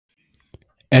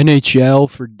NHL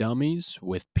for Dummies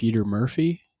with Peter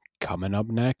Murphy coming up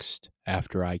next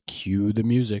after I cue the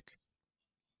music.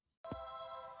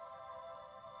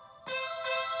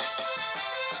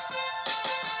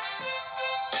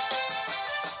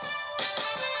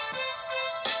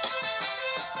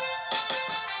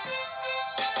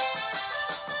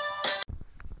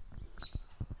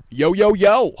 Yo, yo,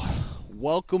 yo.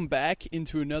 Welcome back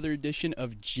into another edition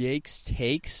of Jake's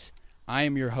Takes. I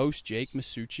am your host, Jake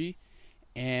Masucci,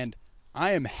 and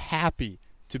I am happy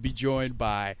to be joined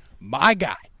by my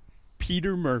guy,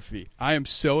 Peter Murphy. I am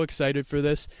so excited for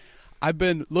this. I've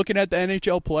been looking at the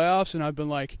NHL Playoffs, and I've been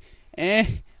like,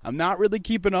 I'm not really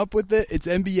keeping up with it. It's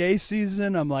NBA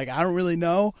season. I'm like, I don't really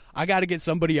know. I got to get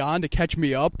somebody on to catch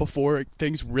me up before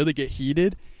things really get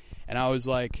heated. And I was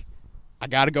like, I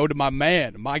got to go to my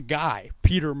man, my guy,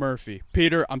 Peter Murphy.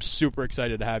 Peter, I'm super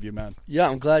excited to have you, man. Yeah,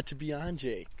 I'm glad to be on,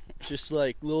 Jake. Just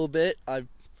like a little bit. I'm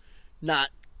not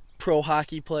pro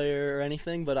hockey player or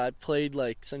anything, but I've played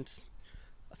like since,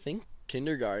 I think,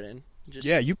 kindergarten.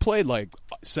 Yeah, you played like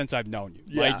since I've known you.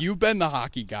 Yeah. Like, you've been the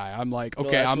hockey guy. I'm like,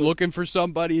 okay, Well, I'm looking for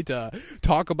somebody to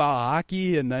talk about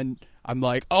hockey, and then I'm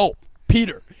like, oh,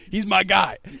 Peter, he's my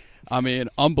guy. I mean,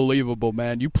 unbelievable,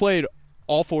 man. You played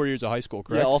all 4 years of high school,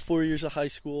 correct? Yeah, all 4 years of high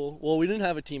school. Well, we didn't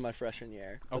have a team my freshman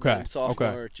year. But then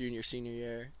sophomore, junior, senior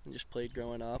year, and just played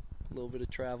growing up. A little bit of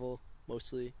travel,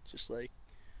 mostly just like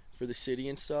for the city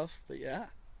and stuff. But yeah.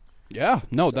 Yeah,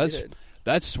 no, Excited.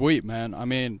 that's sweet, man. I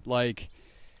mean, like,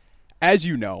 as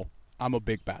you know, I'm a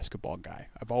big basketball guy.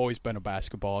 I've always been a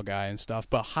basketball guy and stuff,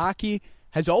 but hockey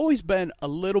has always been a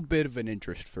little bit of an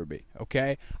interest for me,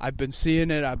 okay? I've been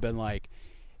seeing it. I've been like,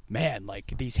 man,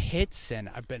 like these hits, and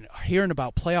I've been hearing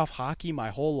about playoff hockey my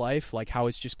whole life, like how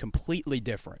it's just completely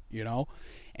different, you know?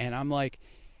 And I'm like,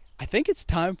 I think it's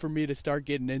time for me to start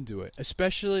getting into it,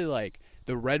 especially like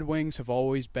the Red Wings have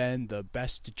always been the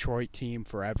best Detroit team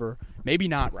forever. Maybe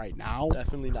not right now.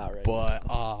 Definitely not right but,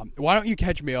 now. Why don't you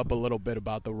catch me up a little bit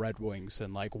about the Red Wings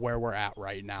and like where we're at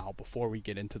right now before we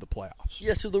get into the playoffs?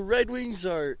 Yeah, so the Red Wings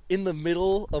are in the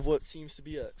middle of what seems to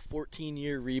be a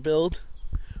 14-year rebuild.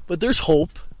 But there's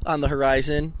hope on the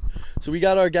horizon. So we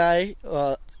got our guy,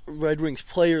 Red Wings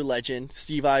player legend,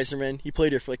 Steve Yzerman. He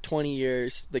played here for like 20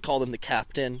 years. They called him the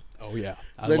captain. Oh, yeah.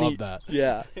 I So love that.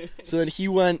 Yeah. So then he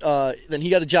went, then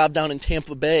he got a job down in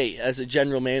Tampa Bay as a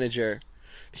general manager.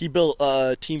 He built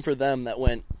a team for them that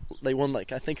they won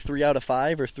like, I think 3 out of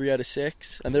 5 or 3 out of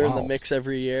 6. And they're in the mix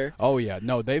every year. Oh, yeah.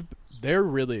 No, they're They're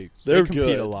compete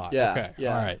good. a lot. Yeah. Okay.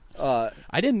 Yeah. All right.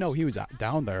 I didn't know he was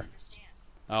down there.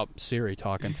 Oh, Siri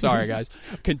talking. Sorry, guys.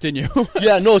 Continue.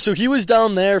 Yeah, no, so he was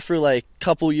down there for like a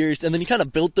couple years, and then he kind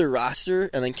of built their roster,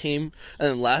 and then came and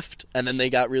then left, and then they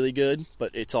got really good,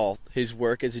 but it's all his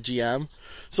work as a GM.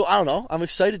 So I don't know. I'm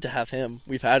excited to have him.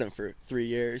 We've had him for 3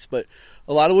 years, but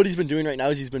a lot of what he's been doing right now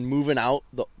is he's been moving out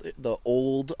the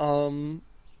old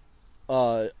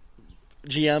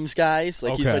GM's guys.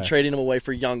 Like, he's been trading them away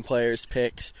for young players,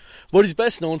 picks. What he's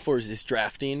best known for is his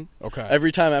drafting. Okay.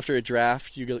 Every time after a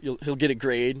draft, he'll get a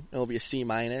grade, and it'll be a C-,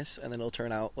 and then it'll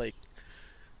turns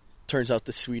out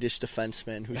the Swedish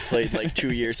defenseman who's played like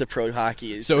 2 years of pro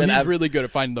hockey is. So he's really good at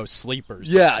finding those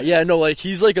sleepers. Yeah, no, like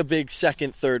he's like a big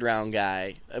second, third round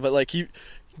guy, but like he's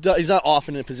not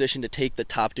often in a position to take the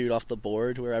top dude off the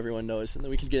board where everyone knows, and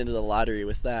then we can get into the lottery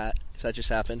with that because that just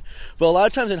happened. But a lot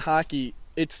of times in hockey,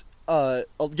 it's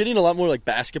getting a lot more like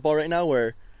basketball right now,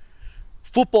 where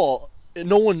football,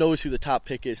 no one knows who the top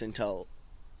pick is until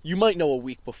you might know a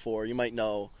week before. You might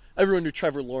know. Everyone knew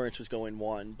Trevor Lawrence was going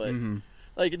 1, but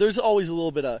like there's always a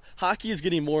little bit of hockey is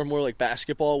getting more and more like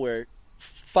basketball, where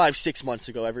 5-6 months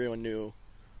ago everyone knew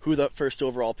who the first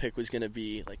overall pick was going to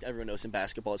be. Like, everyone knows in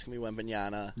basketball it's going to be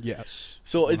Wembanyama. Yes.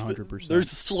 So 100%. There's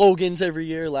slogans every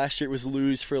year. Last year it was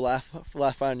 "Lose for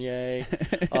Lafreniere."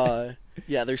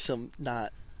 Yeah, there's some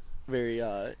not very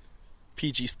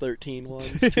PG-13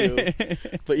 ones too.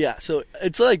 But yeah, so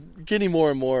it's like getting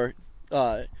more and more.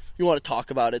 You want to talk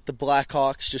about it? The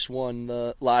Blackhawks just won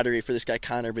the lottery for this guy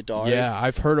Connor Bedard. Yeah,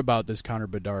 I've heard about this Connor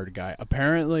Bedard guy.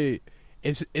 Apparently,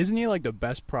 isn't he like the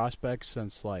best prospect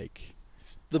since like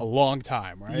a long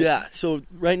time, right? Yeah. So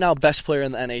right now, best player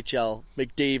in the NHL,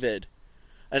 McDavid,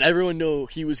 and everyone knew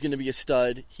he was going to be a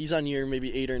stud. He's on year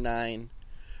maybe 8 or 9,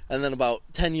 and then about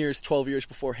 10 years, 12 years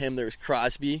before him, there was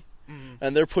Crosby,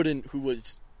 and they're who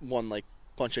won like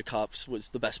bunch of cups,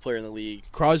 was the best player in the league.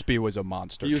 Crosby was a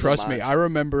monster. Trust me, I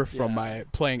remember from my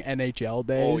playing NHL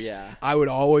days. Oh, yeah. I would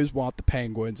always want the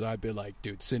Penguins. I'd be like,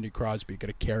 dude, Sidney Crosby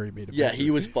gonna carry me to Yeah, victory.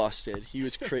 he was busted. He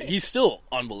was he's still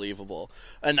unbelievable.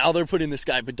 And now they're putting this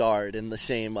guy Bedard in the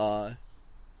same kind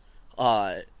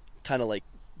of like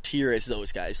tier as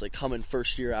those guys, like coming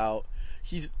first year out.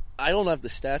 I don't have the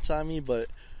stats on me, but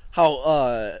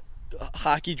how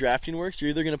hockey drafting works, you're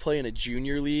either going to play in a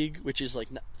junior league, which is like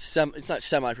it's not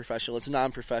semi-professional, it's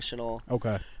non-professional.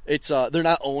 Okay. It's they're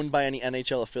not owned by any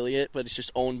NHL affiliate, but it's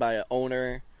just owned by an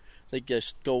owner. They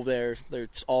just go there.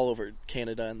 It's all over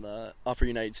Canada and the upper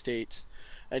United States.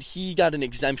 And he got an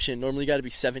exemption. Normally you got to be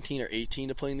 17 or 18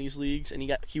 to play in these leagues,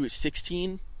 and he was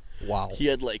 16. Wow. He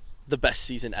had like the best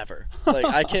season ever. Like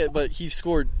I can't, but he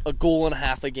scored a goal and a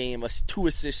half a game, 2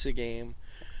 assists a game.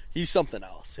 He's something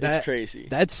else. It's crazy.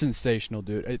 That's sensational,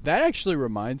 dude. That actually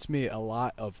reminds me a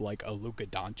lot of like a Luka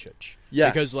Doncic.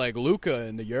 Yes. Because like Luka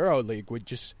in the Euro League would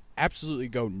just absolutely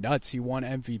go nuts. He won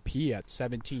MVP at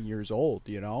 17 years old,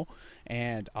 you know?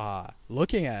 And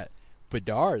looking at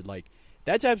Bedard, like,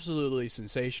 that's absolutely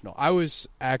sensational. I was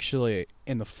actually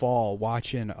in the fall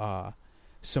watching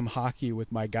some hockey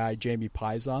with my guy Jamie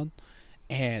Pizon,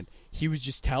 and he was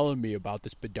just telling me about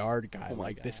this Bedard guy.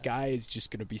 God. This guy is just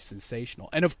going to be sensational.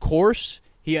 And, of course,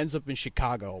 he ends up in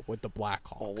Chicago with the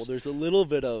Blackhawks. Oh, well, there's a little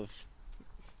bit of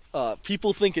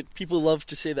people love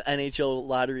to say the NHL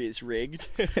lottery is rigged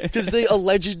because they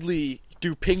allegedly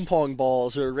do ping pong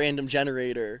balls or a random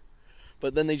generator,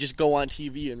 but then they just go on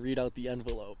TV and read out the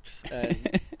envelopes.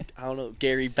 And I don't know,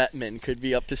 Gary Bettman could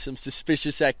be up to some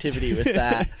suspicious activity with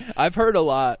that. I've heard a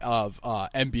lot of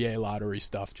NBA lottery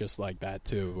stuff just like that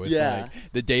too, with like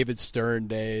the David Stern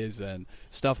days and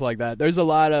stuff like that. There's a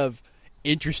lot of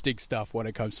interesting stuff when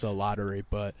it comes to the lottery,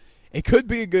 but it could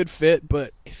be a good fit.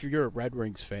 But if you're a Red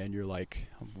Wings fan, you're like,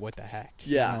 what the heck?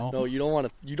 Yeah, you know? no, you don't want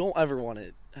to. You don't ever want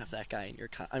to have that guy in your.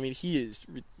 I mean, he is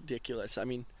ridiculous. I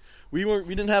mean, we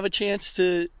didn't have a chance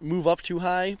to move up too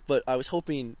high, but I was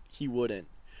hoping he wouldn't.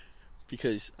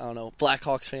 Because I don't know,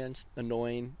 Blackhawks fans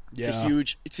annoying. Yeah.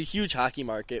 It's a huge hockey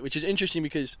market, which is interesting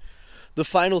because the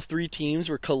final 3 teams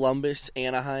were Columbus,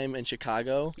 Anaheim, and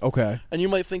Chicago. Okay. And you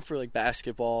might think for like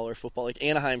basketball or football, like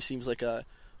Anaheim seems like a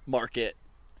market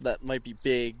that might be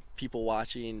big, people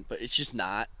watching, but it's just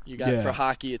not. For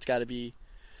hockey, it's got to be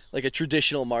like a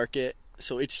traditional market.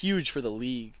 So it's huge for the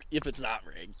league if it's not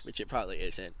rigged, which it probably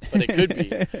isn't, but it could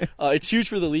be. It's huge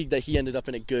for the league that he ended up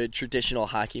in a good traditional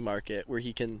hockey market where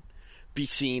he can be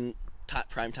seen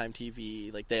top primetime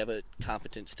TV. Like they have a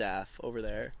competent staff over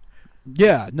there.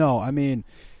 Yeah, no, I mean,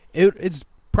 it's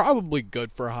probably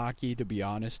good for hockey, to be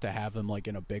honest, to have him like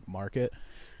in a big market.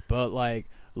 But like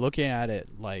looking at it,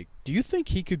 like, do you think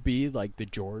he could be like the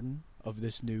Jordan of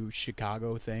this new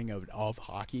Chicago thing of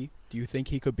hockey? Do you think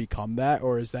he could become that,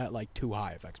 or is that like too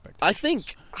high of expectations? I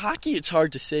think hockey, it's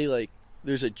hard to say like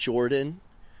there's a Jordan.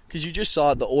 Because you just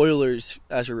saw the Oilers,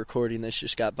 as we're recording this,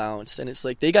 just got bounced. And it's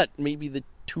like they got maybe the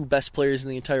 2 best players in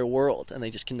the entire world, and they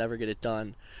just can never get it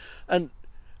done. And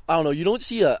I don't know, you don't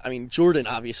see Jordan,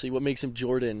 obviously, what makes him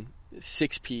Jordan,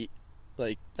 6-peat.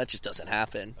 Like, that just doesn't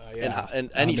happen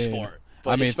in any sport.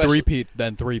 But 3-peat,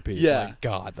 then 3-peat. Yeah. Like,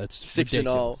 God, that's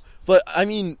 6-0. But, I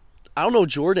mean, I don't know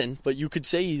Jordan, but you could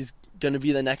say he's going to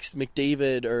be the next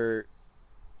McDavid or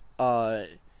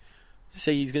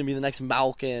say he's going to be the next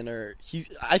Malkin,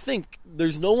 I think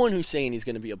there's no one who's saying he's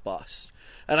going to be a bust.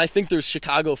 And I think there's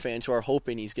Chicago fans who are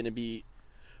hoping he's going to be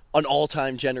an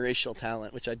all-time generational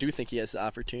talent, which I do think he has the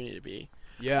opportunity to be.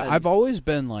 Yeah, I've always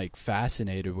been like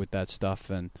fascinated with that stuff,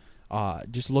 and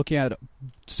just looking at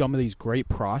some of these great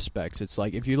prospects, it's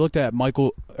like if you looked at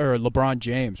LeBron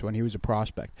James when he was a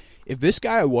prospect, if this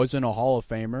guy wasn't a Hall of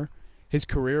Famer, his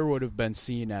career would have been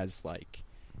seen as like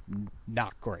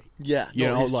not great. Yeah,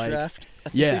 his draft. I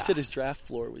think they said his draft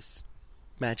floor was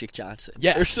Magic Johnson.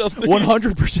 Yeah, or something.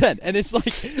 100%. And it's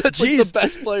like that's like the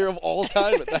best player of all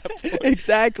time at that point.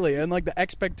 Exactly, and like the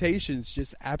expectations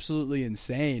just absolutely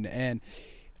insane. And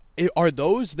are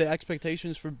those the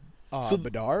expectations for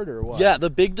Bedard or what? Yeah, the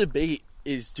big debate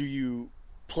is: do you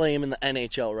play him in the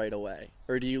NHL right away,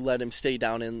 or do you let him stay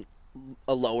down in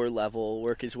a lower level,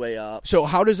 work his way up? So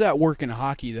how does that work in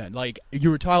hockey then? Like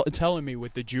you were telling me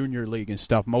with the junior league and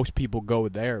stuff, most people go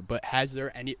there, but has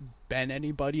there been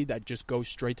anybody that just goes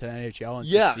straight to the NHL and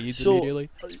succeeds immediately?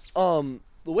 The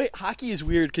way hockey is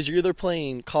weird because you're either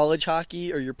playing college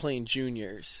hockey or you're playing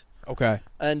juniors. Okay.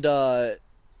 And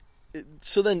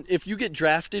so then if you get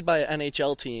drafted by an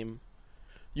NHL team,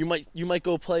 you might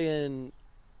go play in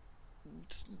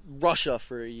Russia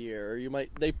for a year,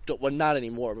 or not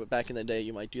anymore, but back in the day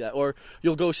you might do that, or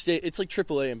you'll go stay. It's like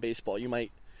AAA in baseball. You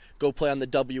might go play on the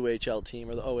WHL team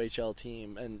or the OHL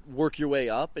team and work your way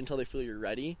up until they feel you're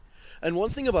ready. And one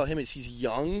thing about him is he's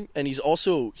young, and he's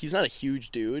not a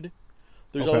huge dude.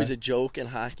 There's always a joke in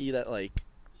hockey that like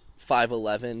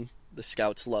 5'11" the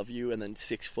scouts love you, and then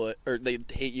 6 foot, or they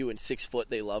hate you, and 6 foot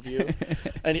they love you.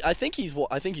 And I think he's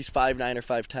 5'9" or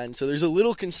 5'10", so there's a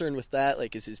little concern with that.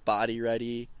 Like, is his body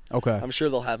ready? Okay. I'm sure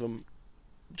they'll have him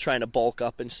trying to bulk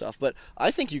up and stuff, but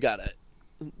I think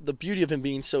the beauty of him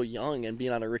being so young and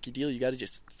being on a rookie deal, you got to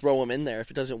just throw him in there.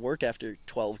 If it doesn't work after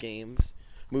 12 games,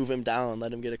 move him down,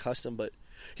 let him get accustomed. But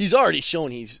he's already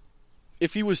shown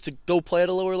if he was to go play at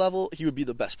a lower level, he would be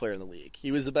the best player in the league.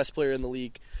 He was the best player in the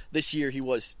league this year. He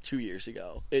was 2 years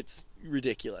ago. It's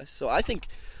ridiculous. So I think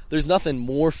there's nothing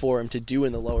more for him to do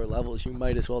in the lower levels. You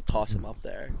might as well toss him up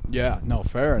there. Yeah, no,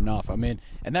 fair enough. I mean,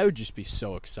 and that would just be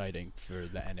so exciting for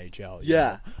the NHL.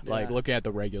 Yeah. Like, looking at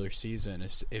the regular season,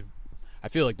 I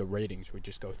feel like the ratings would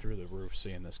just go through the roof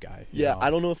seeing this guy. Yeah, know?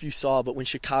 I don't know if you saw, but when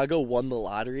Chicago won the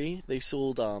lottery, they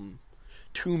sold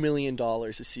 $2 million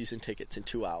of season tickets in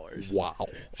 2 hours. Wow.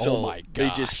 So oh, my gosh. They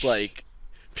just,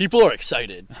 people are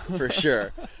excited, for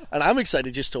sure. And I'm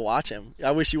excited just to watch him.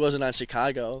 I wish he wasn't on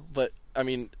Chicago, but, I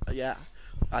mean, yeah,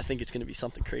 I think it's going to be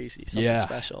something crazy, something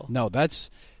special. No, that's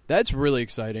really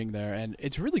exciting there, and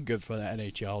it's really good for the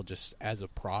NHL just as a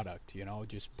product,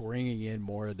 just bringing in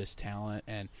more of this talent.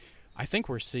 And I think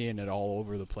we're seeing it all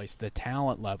over the place. The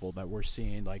talent level that we're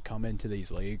seeing come into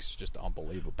these leagues is just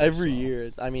unbelievable. Every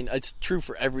year. I mean, it's true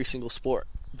for every single sport,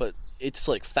 but it's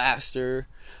faster.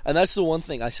 And that's the one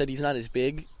thing. I said he's not as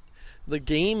big. The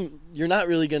game, you're not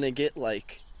really going to get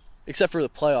except for the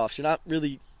playoffs, you're not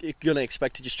really going to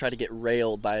expect to just try to get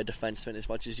railed by a defenseman as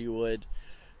much as you would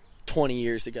 20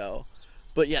 years ago.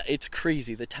 But yeah, it's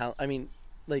crazy. The talent. I mean,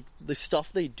 the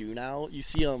stuff they do now, you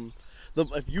see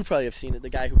you probably have seen it, the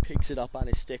guy who picks it up on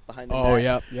his stick behind the net. Oh,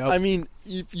 yep. I mean,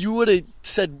 if you would have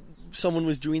said someone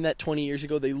was doing that 20 years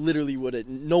ago, they literally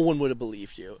no one would have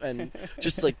believed you. And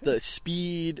just the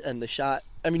speed and the shot.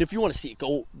 I mean, if you want to see it,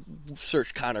 go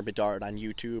search Connor Bedard on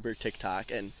YouTube or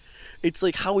TikTok, and it's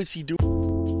how is he doing?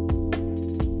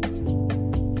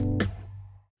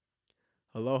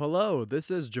 Hello.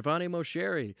 This is Giovanni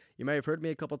Mosheri. You might have heard me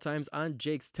a couple times on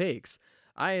Jake's Takes.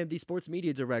 I am the sports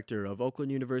media director of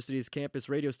Oakland University's campus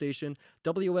radio station,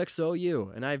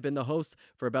 WXOU, and I've been the host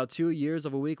for about 2 years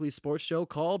of a weekly sports show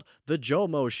called The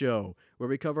Jomo Show, where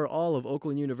we cover all of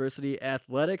Oakland University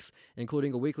athletics,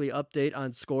 including a weekly update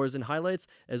on scores and highlights,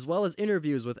 as well as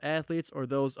interviews with athletes or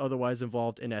those otherwise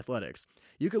involved in athletics.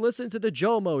 You can listen to The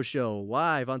Jomo Show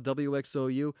live on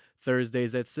WXOU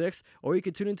Thursdays at 6, or you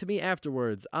can tune in to me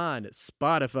afterwards on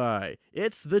Spotify.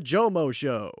 It's The Jomo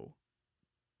Show.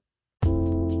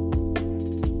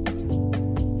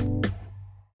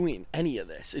 Doing any of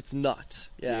this, it's nuts.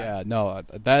 Yeah, no,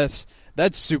 that's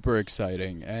super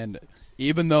exciting. And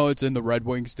even though it's in the Red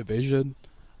Wings division,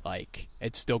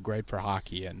 it's still great for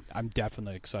hockey, and I'm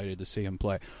definitely excited to see him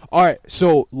play. All right,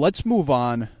 so let's move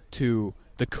on to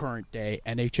the current day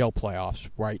NHL playoffs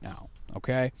right now,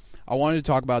 okay? I wanted to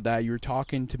talk about that. You were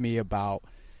talking to me about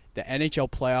the NHL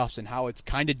playoffs and how it's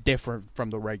kind of different from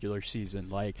the regular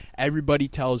season. Everybody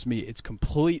tells me it's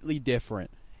completely different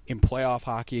in playoff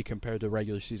hockey compared to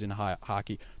regular season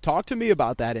hockey. Talk to me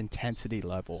about that intensity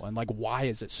level and why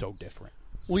is it so different?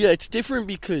 Well, yeah, it's different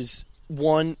because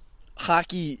one,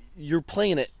 hockey, you're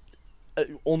playing it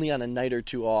only on a night or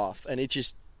two off, and it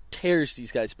just tears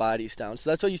these guys' bodies down. So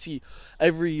that's why you see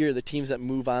every year the teams that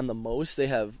move on the most, they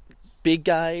have big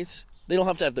guys. They don't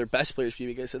have to have their best players be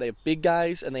big guys, so they have big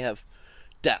guys and they have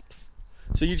depth.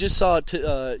 So you just saw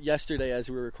yesterday as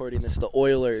we were recording this, the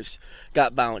Oilers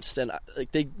got bounced, and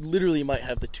they literally might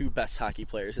have the two best hockey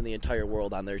players in the entire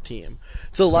world on their team.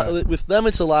 It's a lot with them.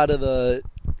 It's a lot of the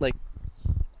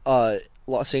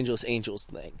Los Angeles Angels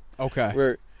thing. Okay,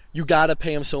 where you gotta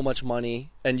pay them so much money,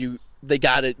 and they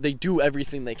do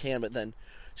everything they can, but then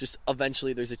just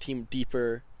eventually there's a team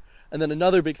deeper. And then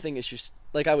another big thing is just,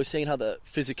 I was saying, how the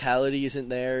physicality isn't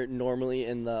there normally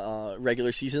in the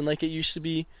regular season like it used to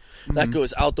be. Mm-hmm. That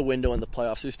goes out the window in the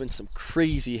playoffs. There's been some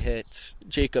crazy hits.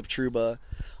 Jacob Trouba,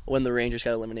 when the Rangers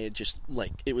got eliminated, just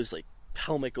it was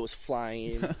helmet goes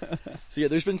flying. So yeah,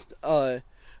 there's been and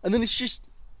then it's just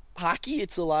hockey.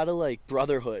 It's a lot of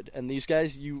brotherhood, and these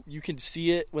guys, you can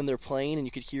see it when they're playing, and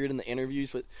you could hear it in the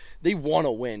interviews, but they want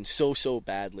to win so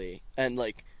badly, and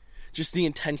just the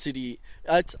intensity.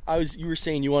 You were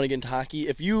saying you want to get into hockey.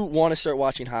 If you want to start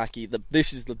watching hockey,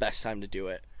 this is the best time to do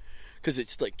it, because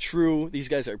it's true. These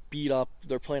guys are beat up.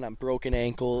 They're playing on broken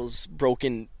ankles,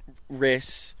 broken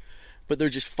wrists, but they're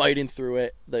just fighting through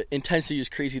it. The intensity is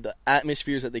crazy. The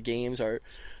atmospheres at the games are,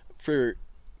 for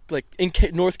in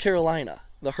North Carolina,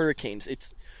 the Hurricanes.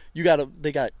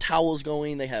 They got towels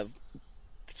going. They have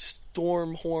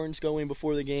storm horns going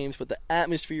before the games, but the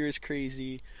atmosphere is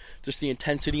crazy. Just the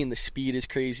intensity and the speed is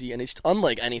crazy, and it's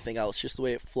unlike anything else, just the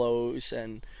way it flows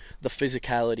and the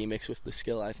physicality mixed with the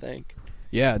skill, I think.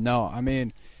 Yeah, no, I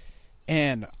mean,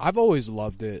 and I've always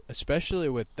loved it, especially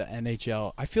with the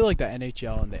NHL. I feel like the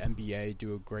NHL and the NBA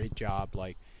do a great job.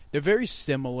 Like, they're very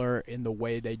similar in the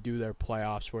way they do their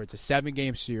playoffs, where it's a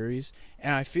 7-game series,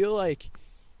 and I feel like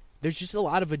there's just a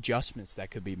lot of adjustments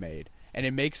that could be made, and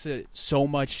it makes it so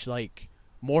much, like,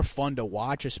 more fun to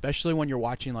watch, especially when you're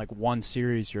watching, like, one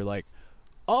series. You're like,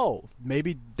 oh,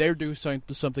 maybe they're doing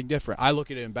something different. I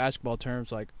look at it in basketball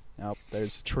terms, like, oh,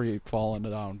 there's a tree falling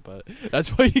down, but that's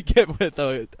what you get with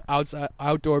the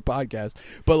outdoor podcast.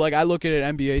 But, like, I look at it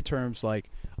in NBA terms, like,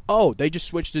 oh, they just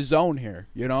switched the zone here,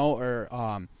 you know, or,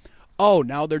 oh,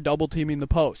 now they're double-teaming the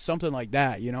post, something like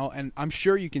that, you know. And I'm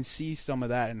sure you can see some of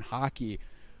that in hockey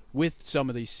with some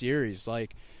of these series.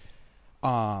 Like,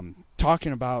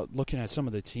 talking about looking at some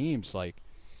of the teams, like,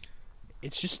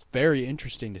 it's just very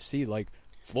interesting to see. Like,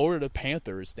 Florida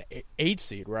Panthers, the 8th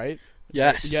seed, right?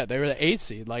 Yes. Yeah, they were the 8th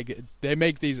seed. Like, they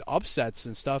make these upsets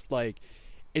and stuff. Like,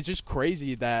 it's just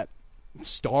crazy that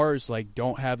stars, like,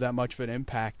 don't have that much of an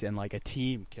impact, and, like, a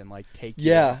team can, like, take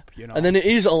you up, you know? And then it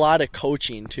is a lot of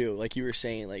coaching, too. Like you were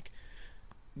saying, like,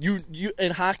 you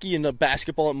in hockey and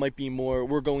basketball, it might be more,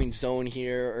 we're going zone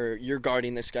here, or you're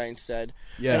guarding this guy instead.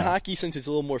 Yeah. In hockey, since it's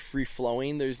a little more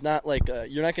free-flowing, there's not, like,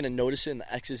 you're not going to notice it in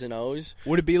the X's and O's.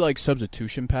 Would it be, like,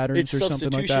 substitution patterns It's or something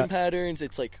like that? substitution patterns.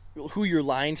 It's, like, who your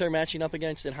lines are matching up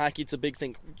against. In hockey, it's a big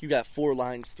thing. You got 4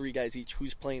 lines, 3 guys each,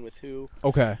 who's playing with who.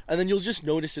 Okay. And then you'll just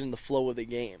notice it in the flow of the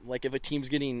game. Like, if a team's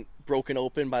getting broken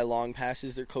open by long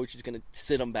passes, their coach is going to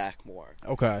sit them back more.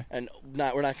 Okay. And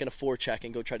we're not going to forecheck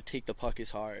and go try to take the puck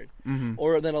as hard. Mm-hmm.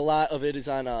 Or then a lot of it is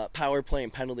on power play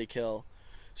and penalty kill.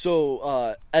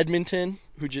 So Edmonton,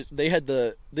 they had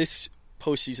this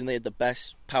postseason, they had the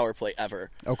best power play ever.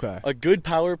 Okay. A good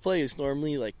power play is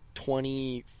normally like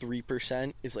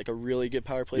 23% is like a really good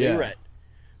power play. Yeah. They were at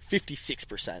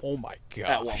 56%. Oh my god!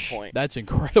 At one point. That's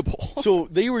incredible. So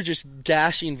they were just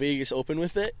gashing Vegas open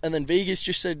with it, and then Vegas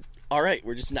just said, all right,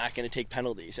 we're just not going to take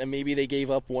penalties. And maybe they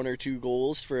gave up 1 or 2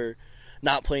 goals for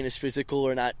not playing as physical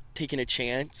or not taking a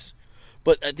chance.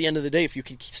 But at the end of the day, if you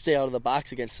can stay out of the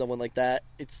box against someone like that,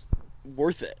 it's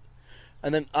worth it.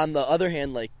 And then on the other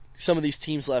hand, like, some of these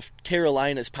teams left,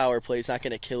 Carolina's power play is not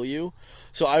going to kill you.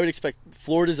 So I would expect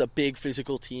Florida's a big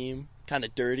physical team, kind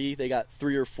of dirty. They got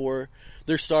 3 or 4.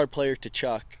 Their star player,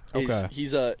 Tkachuk, Okay.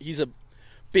 he's a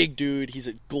big dude. He's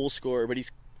a goal scorer, but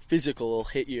he's physical. He'll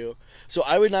hit you. So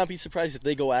I would not be surprised if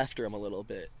they go after him a little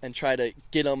bit and try to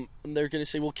get him. And they're going to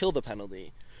say, we'll kill the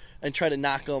penalty, and try to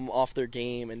knock them off their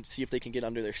game and see if they can get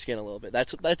under their skin a little bit.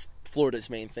 That's Florida's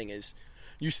main thing is.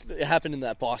 It happened in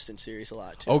that Boston series a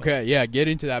lot, too. Okay, yeah, get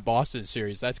into that Boston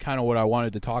series. That's kind of what I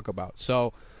wanted to talk about.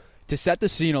 So, to set the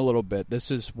scene a little bit,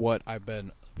 this is what I've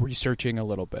been researching a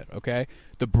little bit, okay?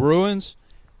 The Bruins,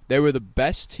 they were the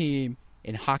best team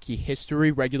in hockey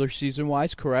history, regular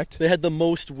season-wise, correct? They had the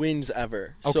most wins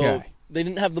ever. Okay. So, they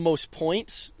didn't have the most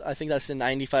points. I think that's the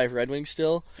 95 Red Wings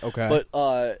still. Okay.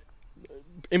 But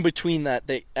in between that,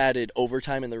 they added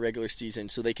overtime in the regular season,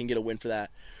 so they can get a win for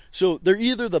that. So they're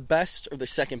either the best or the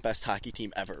second best hockey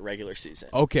team ever, regular season.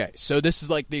 Okay, so this is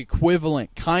like the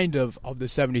equivalent, kind of the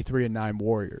 73-9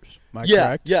 Warriors. Am I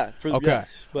correct? Yeah. Okay.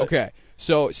 Yes, Okay.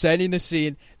 So setting the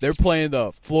scene, they're playing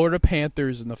the Florida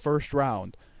Panthers in the first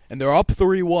round, and they're up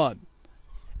 3-1,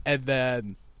 and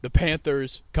then the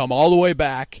Panthers come all the way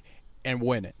back and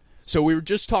win it. So we were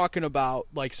just talking about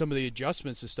like some of the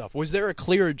adjustments and stuff. Was there a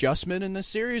clear adjustment in this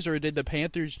series, or did the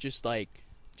Panthers just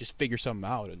figure something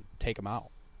out and take them out?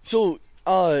 So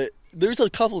there were a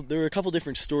couple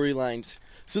different storylines.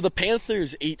 So the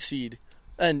Panthers 8 seed,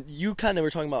 and you kind of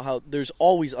were talking about how there's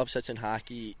always upsets in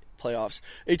hockey playoffs.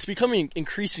 It's becoming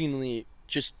increasingly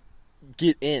just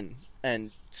get in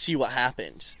and see what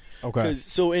happens. Okay.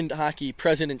 So in hockey,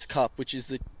 President's Cup, which is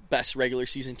the best regular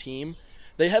season team,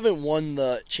 they haven't won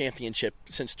the championship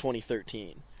since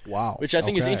 2013. Wow. Which I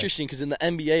think is interesting because in the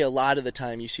NBA, a lot of the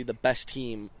time you see the best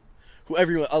team. Who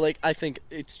everyone like, I think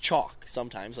it's chalk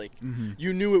sometimes. Like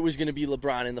you knew it was going to be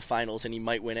LeBron in the finals and he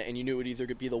might win it, and you knew it would either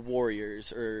be the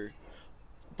Warriors or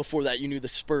before that you knew the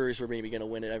Spurs were maybe going to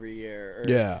win it every year.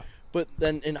 Yeah. But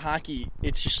then in hockey,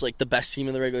 it's just like the best team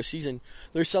in the regular season.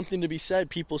 There's something to be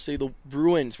said. People say the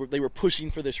Bruins they were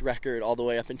pushing for this record all the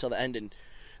way up until the end, and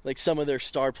like some of their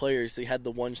star players, they had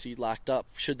the 1 seed locked up.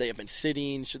 Should they have been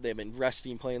sitting? Should they have been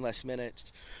resting, playing less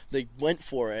minutes? They went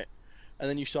for it, and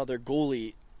then you saw their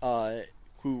goalie.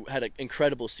 Who had an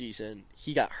incredible season.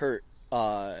 He got hurt,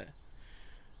 and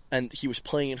he was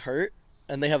playing hurt,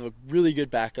 and they have a really good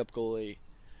backup goalie.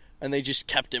 and they just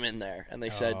kept him in there. And they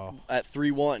said Oh. at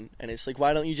 3-1, and it's like,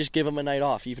 why don't you just give him a night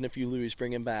off, even if you lose,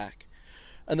 bring him back?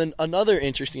 And then another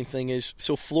interesting thing is,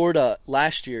 so Florida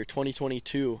last year,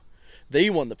 2022, they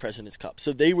won the President's Cup,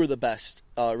 so they were the best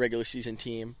regular season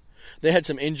team. They had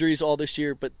some injuries all this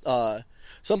year, but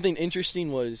something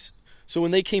interesting was, so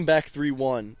when they came back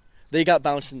 3-1, they got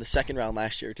bounced in the second round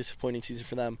last year. Disappointing season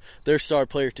for them. Their star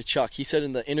player, Tkachuk, he said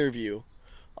in the interview,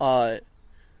 no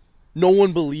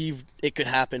one believed it could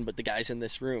happen but the guys in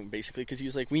this room, basically, because he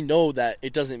was like, we know that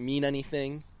it doesn't mean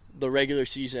anything, the regular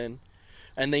season,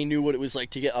 and they knew what it was like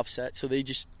to get upset, so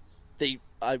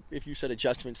if you said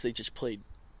adjustments, they just played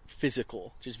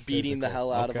physical, just beating the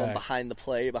hell out of them behind the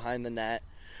play, behind the net.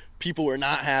 People were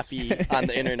not happy on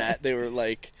the internet. They were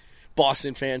like,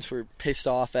 Boston fans were pissed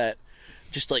off at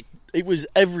just like, it was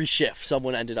every shift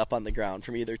someone ended up on the ground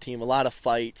from either team. A lot of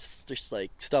fights, just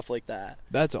like stuff like that.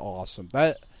 That's awesome.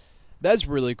 That's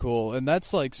really cool, and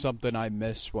that's like something I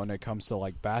miss when it comes to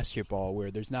like basketball,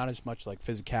 where there's not as much like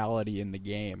physicality in the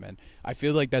game, and I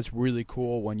feel like that's really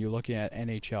cool when you're looking at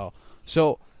NHL.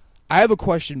 So I have a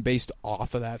question based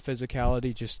off of that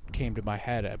physicality, just came to my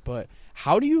head, but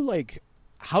how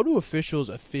do officials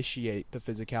officiate the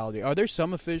physicality? Are there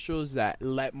some officials that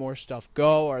let more stuff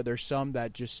go? Are there some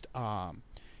that just are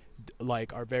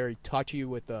very touchy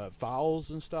with the fouls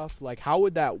and stuff? Like, how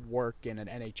would that work in an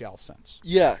NHL sense?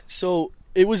 Yeah, so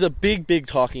it was a big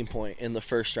talking point in the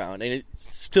first round, and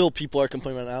still people are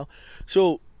complaining about it now.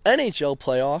 So NHL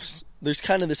playoffs, there's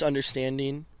kind of this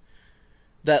understanding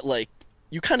that like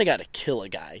you kind of got to kill a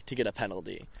guy to get a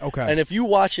penalty. Okay. And if you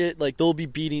watch it, like they'll be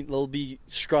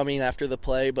scrumming after the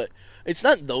play, but it's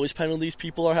not those penalties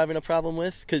people are having a problem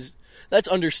with, because that's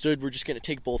understood. We're just going to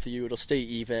take both of you. It'll stay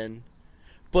even.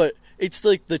 But it's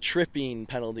like the tripping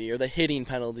penalty or the hitting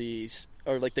penalties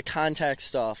or like the contact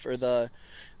stuff or the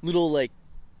little like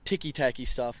ticky-tacky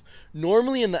stuff.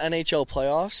 Normally in the NHL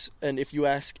playoffs, and if you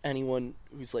ask anyone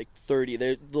who's like 30,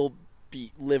 they'll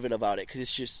be livid about it,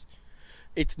 because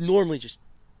it's normally just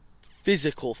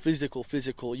physical.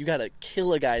 You got to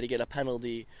kill a guy to get a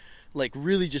penalty. Like,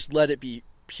 really just let it be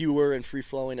pure and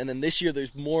free-flowing. And then this year there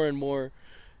was more and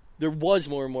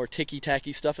more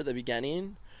ticky-tacky stuff at the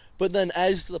beginning. But then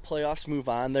as the playoffs move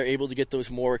on, they're able to get those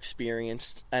more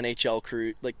experienced NHL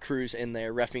crews in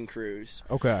there, reffing crews.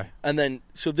 Okay. And then,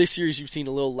 so this series you've seen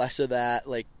a little less of that,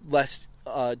 like less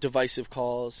decisive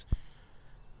calls,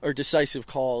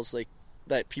 like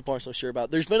that people aren't so sure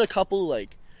about. There's been a couple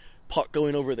like puck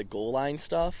going over the goal line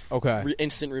stuff. Okay.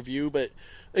 Instant review, but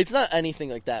it's not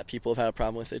anything like that people have had a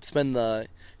problem with. It's been the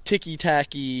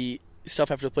ticky-tacky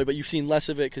stuff after the play, but you've seen less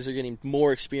of it because they're getting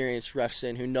more experienced refs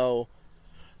in who know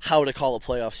how to call a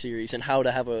playoff series and how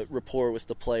to have a rapport with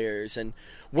the players and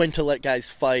when to let guys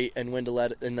fight and when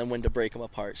to break them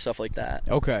apart, stuff like that.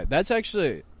 Okay,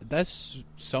 that's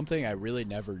something I really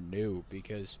never knew,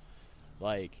 because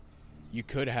like you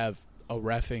could have a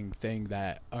reffing thing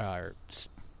that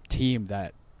team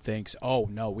that thinks, oh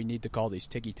no, we need to call these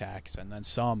ticky-tacks, and then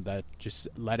some that just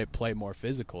let it play more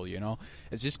physical, you know?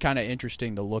 It's just kind of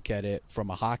interesting to look at it from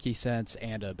a hockey sense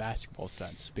and a basketball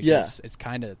sense, because it's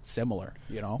kind of similar,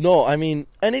 you know? No, I mean,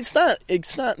 and it's not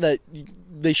that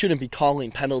they shouldn't be calling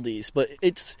penalties, but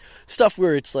it's stuff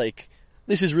where it's like,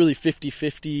 this is really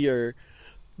 50-50, or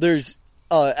there's,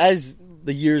 as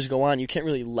the years go on, you can't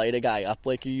really light a guy up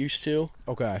like you used to.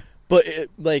 Okay. But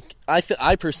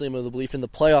I personally am of the belief in the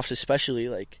playoffs, especially,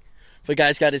 like if a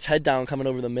guy's got his head down coming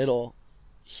over the middle,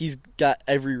 he's got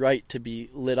every right to be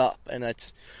lit up, and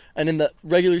in the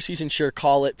regular season, sure,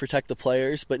 call it, protect the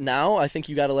players, but now I think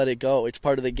you got to let it go. It's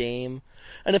part of the game,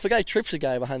 and if a guy trips a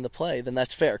guy behind the play, then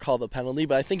that's fair, call the penalty.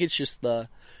 But I think it's just that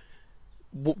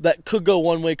could go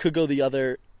one way, could go the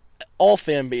other. All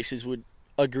fan bases would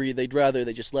agree they'd rather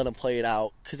they just let them play it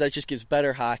out, because that just gives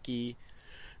better hockey.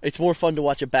 It's more fun to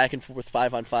watch a back and forth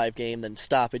 5-on-5 game than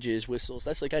stoppages, whistles.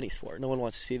 That's like any sport. No one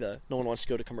wants to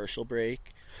go to commercial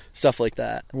break, stuff like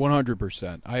that.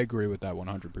 100%. I agree with that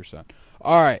 100%.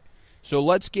 All right, so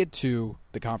let's get to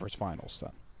the conference finals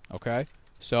then. Okay,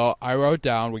 so I wrote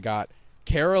down we got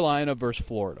Carolina versus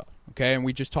Florida. Okay, and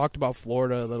we just talked about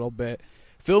Florida a little bit.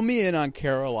 Fill me in on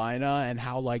Carolina and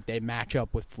how like they match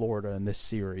up with Florida in this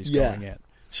series going in.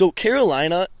 So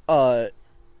Carolina,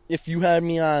 if you had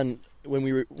me on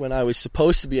when I was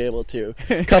supposed to be able to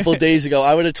a couple of days ago,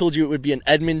 I would have told you it would be an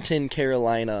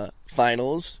Edmonton-Carolina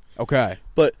finals. Okay.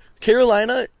 But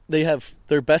Carolina, they have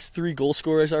their best 3 goal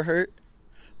scorers are hurt,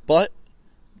 but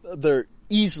they're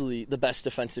easily the best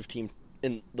defensive team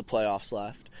in the playoffs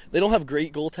left. They don't have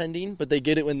great goaltending, but they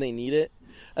get it when they need it,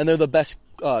 and they're the best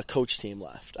coach team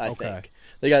left, I think.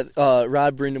 They got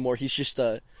Rod Brindamore. He's just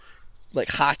like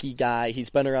hockey guy. He's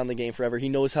been around the game forever. He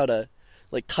knows how to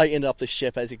like tighten up the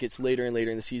ship as it gets later and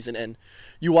later in the season. And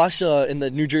you watch in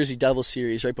the New Jersey Devils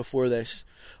series right before this,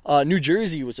 New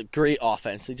Jersey was a great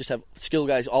offense. They just have skill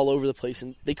guys all over the place,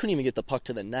 and they couldn't even get the puck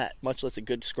to the net, much less a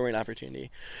good scoring opportunity.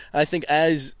 I think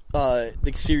as the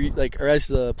series, or as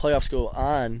the playoffs go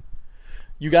on,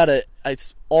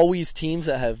 it's always teams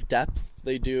that have depth.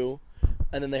 They do.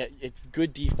 And then it's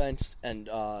good defense and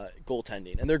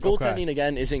goaltending. And their goaltending,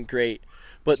 again, isn't great,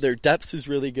 but their depth is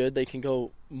really good. They can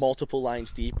go multiple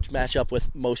lines deep, match up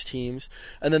with most teams.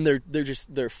 And then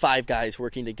they're five guys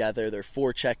working together. Their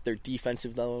forecheck, their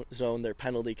defensive zone, their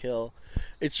penalty kill.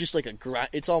 It's just like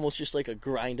it's almost just like a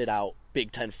grinded out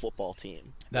Big Ten football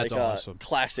team. That's like awesome.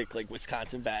 Classic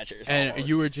Wisconsin Badgers. And almost.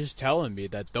 you were just telling me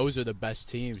that those are the best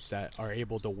teams that are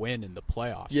able to win in the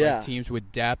playoffs. Yeah. Like teams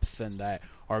with depth and that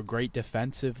are great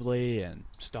defensively and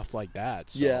stuff like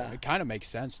that. So yeah. It kind of makes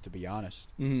sense, to be honest.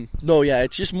 Mm-hmm. No, yeah,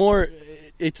 it's just more.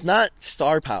 It's not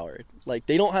star powered. Like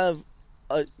they don't have,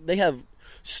 they have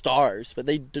stars, but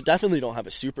they definitely don't have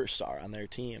a superstar on their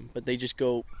team. But they just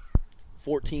go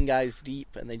 14 guys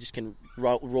deep, and they just can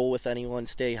roll with anyone,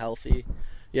 stay healthy.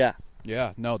 Yeah.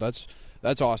 Yeah. No, that's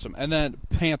awesome. And then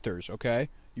Panthers. Okay,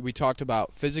 we talked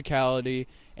about physicality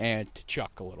and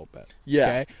Tkachuk a little bit.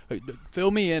 Yeah. Okay?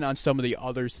 Fill me in on some of the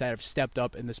others that have stepped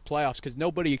up in this playoffs because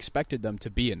nobody expected them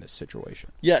to be in this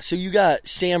situation. Yeah, so you got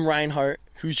Sam Reinhart,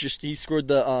 he scored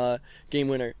the game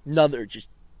winner. Another just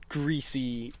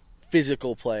greasy,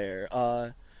 physical player.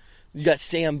 You got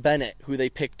Sam Bennett, who they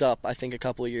picked up, I think, a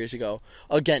couple of years ago.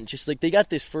 Again, just like they got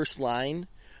this first line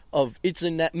of it's a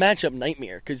matchup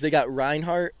nightmare because they got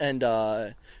Reinhart and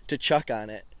Tkachuk on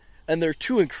it. And they're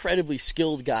two incredibly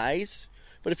skilled guys.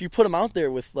 But if you put them out there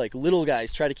with like little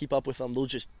guys, try to keep up with them, they'll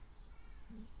just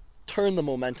turn the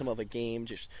momentum of a game,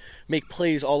 just make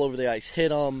plays all over the ice, hit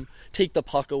them, take the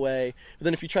puck away. But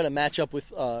then if you try to match up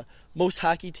with most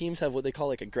hockey teams have what they call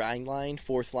like a grind line,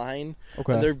 fourth line.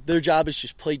 Okay. And their job is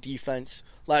just play defense.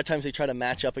 A lot of times they try to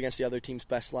match up against the other team's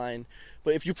best line.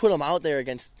 But if you put them out there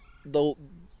against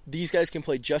these guys can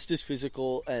play just as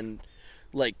physical and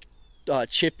like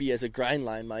chippy as a grind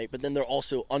line might, but then they're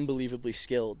also unbelievably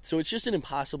skilled. So it's just an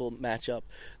impossible matchup.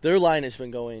 Their line has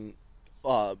been going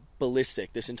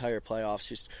ballistic this entire playoffs.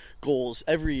 Just goals.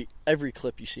 Every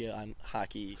clip you see on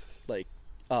hockey, like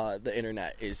the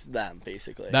internet, is them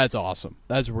basically. That's awesome.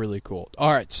 That's really cool.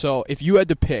 All right, so if you had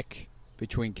to pick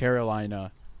between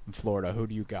Carolina and Florida, who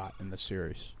do you got in the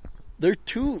series? They're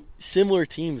two similar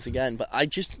teams again, but I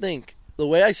just think the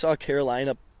way I saw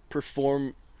Carolina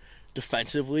perform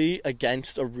defensively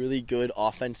against a really good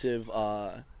offensive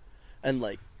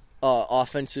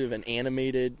offensive and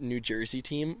animated New Jersey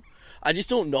team, I just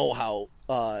don't know how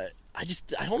I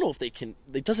don't know if they can.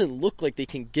 It doesn't look like they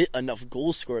can get enough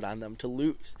goals scored on them to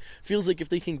lose. Feels like if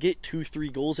they can get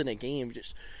 2-3 goals in a game,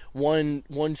 just one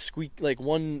squeak, like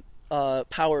one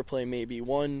power play, maybe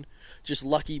one just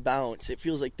lucky bounce, it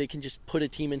feels like they can just put a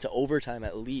team into overtime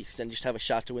at least and just have a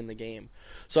shot to win the game.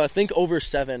 So I think over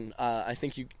 7, I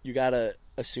think you gotta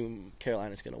assume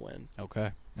Carolina's gonna win.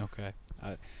 Okay.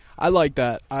 I like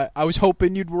that. I was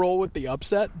hoping you'd roll with the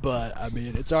upset, but I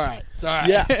mean it's all right.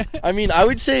 Yeah, I mean I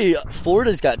would say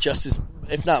Florida's got just as,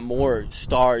 if not more,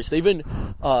 stars. They've been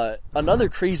another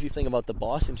crazy thing about the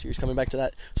Boston series, coming back to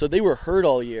that. So they were hurt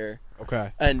all year.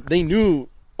 Okay. And they knew,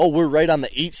 we're right on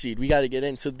the 8 seed. We got to get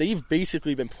in. So they've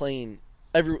basically been playing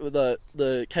the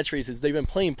catchphrase is they've been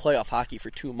playing playoff hockey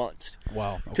for 2 months.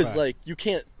 Wow. Okay. Because like you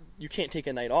can't take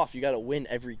a night off. You got to win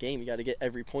every game. You got to get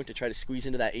every point to try to squeeze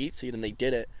into that 8 seed, and they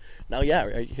did it. Now, yeah,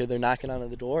 right here they're knocking on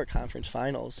the door, conference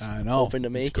finals. I know. Hoping to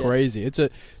make it's crazy. It's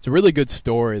a really good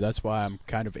story. That's why I'm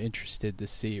kind of interested to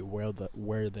see where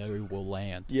they will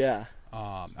land. Yeah.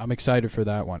 I'm excited for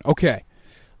that one. Okay,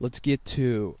 let's get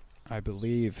to, I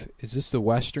believe, is this the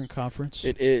Western Conference?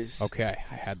 It is. Okay,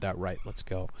 I had that right. Let's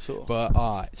go. Cool.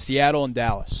 But Seattle and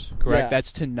Dallas, correct? Yeah.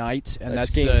 That's tonight, and that's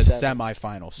game the 7.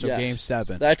 semifinal. So Yeah. Game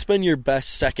 7. That's been your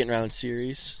best second round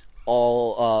series.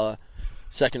 All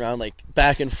second round, like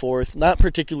back and forth. Not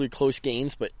particularly close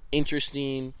games, but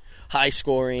interesting, high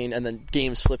scoring, and then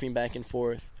games flipping back and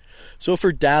forth. So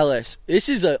for Dallas, this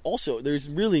is also there's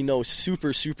really no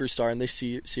superstar in this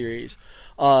series.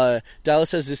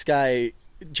 Dallas has this guy,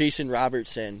 Jason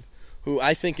Robertson, who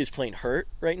I think is playing hurt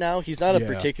right now. He's not a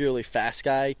particularly fast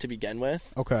guy to begin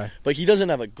with. Okay. But he doesn't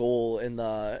have a goal in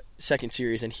the second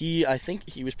series, and I think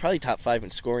he was probably top 5 in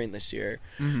scoring this year.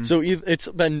 Mm-hmm. So it's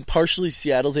been partially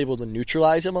Seattle's able to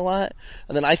neutralize him a lot,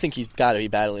 and then I think he's got to be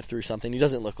battling through something. He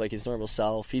doesn't look like his normal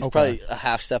self. He's probably a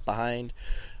half step behind.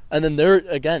 And then there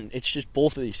again, it's just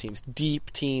both of these teams,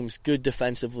 deep teams, good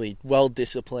defensively, well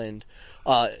disciplined.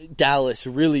 Dallas,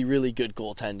 really, really good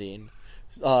goaltending.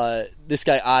 This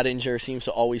guy Ottinger seems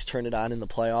to always turn it on in the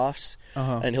playoffs,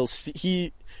 and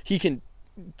he can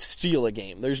steal a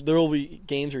game. There will be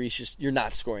games where you're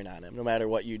not scoring on him no matter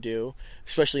what you do,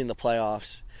 especially in the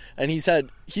playoffs. And he's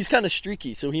kind of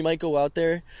streaky, so he might go out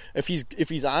there if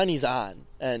he's on, he's on,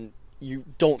 and you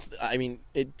don't. I mean,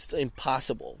 it's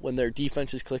impossible when their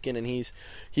defense is clicking and he's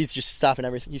just stopping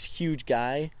everything. He's a huge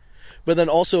guy, but then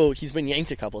also he's been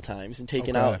yanked a couple times and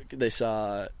taken out this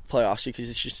playoffs because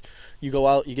it's just you go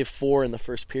out, you get 4 in the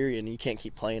first period, and you can't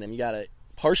keep playing him. You gotta.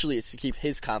 Partially, it's to keep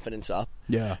his confidence up.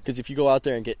 Yeah. Because if you go out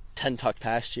there and get 10 tucked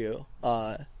past you,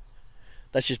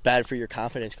 that's just bad for your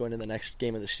confidence going into the next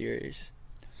game of the series.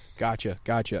 Gotcha.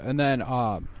 And then,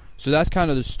 so that's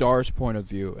kind of the Stars' point of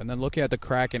view. And then looking at the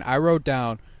Kraken, I wrote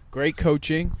down great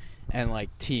coaching and,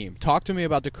 team. Talk to me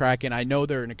about the Kraken. I know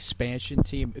they're an expansion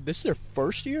team. This is their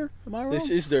first year? Am I wrong?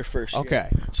 This is their first year. Okay.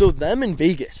 So them in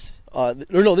Vegas.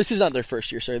 No, this is not their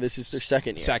first year. Sorry, this is their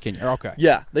second year. Second year, okay.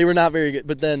 Yeah, they were not very good,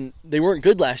 but then they weren't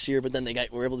good last year. But then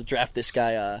were able to draft this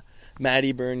guy,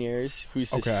 Matty Beniers,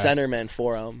 who's the centerman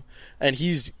for him, and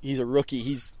he's a rookie.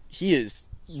 He is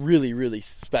really, really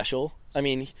special. I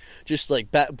mean, just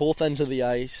both ends of the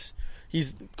ice.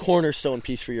 He's cornerstone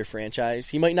piece for your franchise.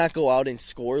 He might not go out and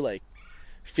score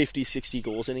 50, 60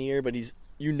 goals in a year, but he's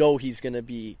going to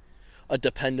be a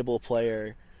dependable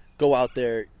player. Go out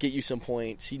there, get you some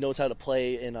points. He knows how to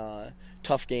play in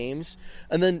tough games.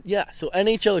 And then, so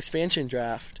NHL expansion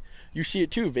draft, you see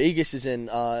it too. Vegas is in,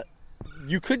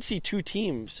 you could see 2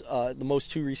 teams, the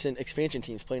most 2 recent expansion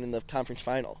teams playing in the conference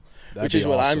final, which is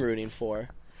what I'm rooting for.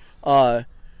 But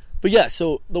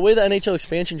so the way the NHL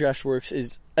expansion draft works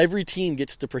is every team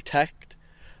gets to protect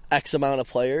X amount of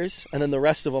players, and then the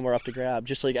rest of them are up to grab,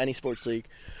 just like any sports league.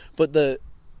 But the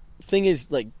thing is,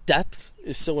 depth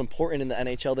is so important in the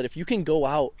NHL that if you can go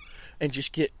out and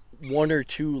just get 1 or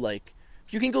 2,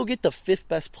 if you can go get the 5th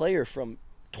best player from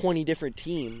 20 different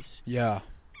teams,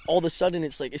 all of a sudden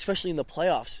it's especially in the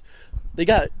playoffs, they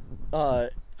got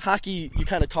hockey. You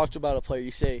kind of talked about a player.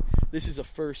 You say this is a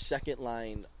first, second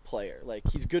line player.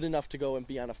 He's good enough to go and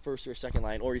be on a first or second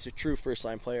line, or he's a true first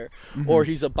line player, or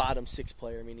he's a bottom 6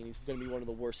 player, meaning he's going to be one of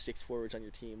the worst 6 forwards on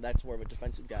your team. That's more of a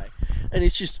defensive guy. And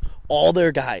it's just all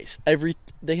their guys.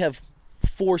 They have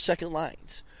 4 second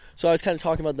lines. So I was kind of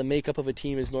talking about the makeup of a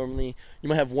team is normally you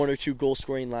might have 1 or 2 goal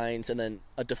scoring lines, and then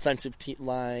a defensive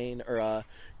line or a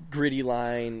gritty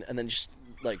line, and then just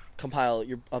compile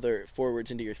your other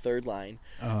forwards into your third line.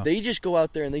 They just go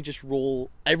out there and they just roll.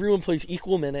 Everyone plays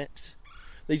equal minutes.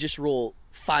 They just roll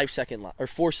 4 second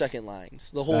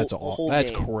lines. The whole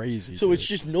That's game. crazy. So dude. It's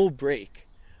just no break.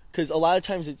 Because a lot of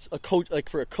times it's a coach.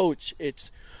 For a coach,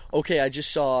 it's okay. I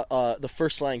just saw the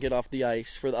first line get off the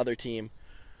ice for the other team.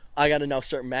 I got to now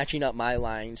start matching up my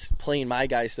lines, playing my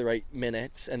guys the right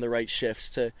minutes and the right shifts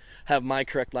to have my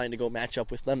correct line to go match up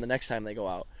with them the next time they go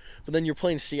out. But then you're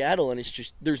playing Seattle, and it's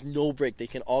just there's no break. They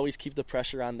can always keep the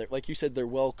pressure on. Like you said, they're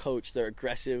well coached. They're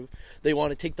aggressive. They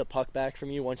want to take the puck back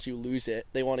from you once you lose it.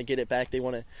 They want to get it back. They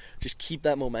want to just keep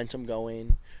that momentum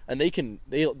going. And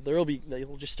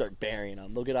they'll just start burying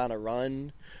them. They'll get on a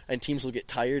run, and teams will get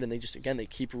tired, and they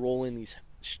keep rolling these.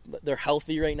 They're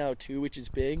healthy right now too, which is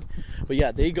big.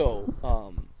 But they go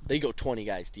 20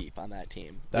 guys deep on that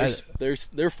team.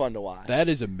 They're fun to watch. That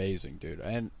is amazing, dude.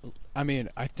 And I mean,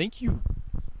 I think you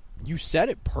said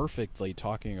it perfectly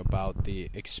talking about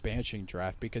the expansion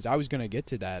draft, because I was going to get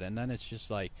to that, and then it's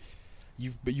just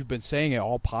you've been saying it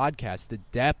all podcasts. The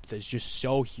depth is just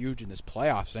so huge in this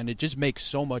playoffs, and it just makes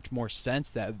so much more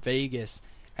sense that Vegas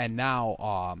and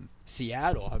now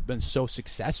Seattle have been so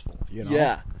successful.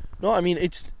 Yeah. No, I mean,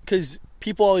 it's because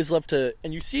people always love to,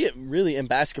 and you see it really in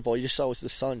basketball. You just saw it with the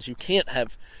Suns. You can't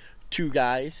have 2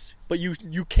 guys, but you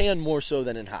can more so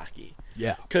than in hockey.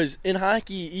 Yeah. Because in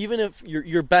hockey, even if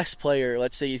your best player,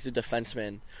 let's say he's a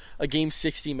defenseman, a game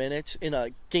 60 minutes, in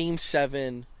a game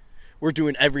 7, we're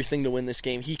doing everything to win this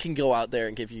game, he can go out there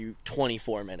and give you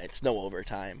 24 minutes, no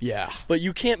overtime. Yeah. But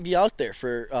you can't be out there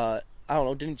for, I don't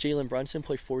know, didn't Jalen Brunson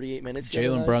play 48 minutes?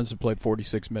 Jalen Brunson played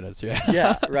 46 minutes, yeah.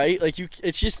 Yeah, right?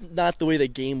 It's just not the way the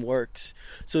game works.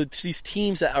 So it's these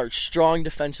teams that are strong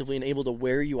defensively and able to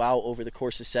wear you out over the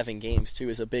course of 7 games, too,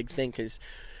 is a big thing, because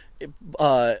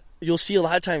you'll see a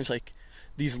lot of times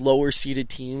these lower seeded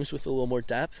teams with a little more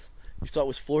depth. You saw it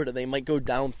was Florida. They might go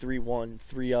down 3-1,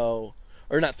 3-0,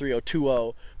 or not 3-0,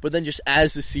 2-0, but then just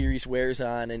as the series wears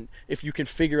on, and if you can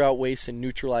figure out ways to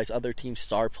neutralize other teams'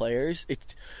 star players,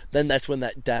 then that's when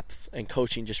that depth and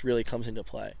coaching just really comes into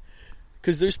play.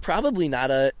 Because there's probably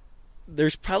not a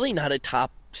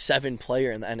top 7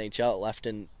 player in the NHL left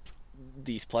in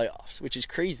these playoffs, which is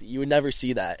crazy. You would never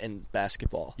see that in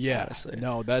basketball. Yeah, honestly.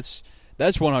 no, that's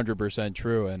 100%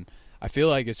 true, and I feel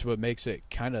like it's what makes it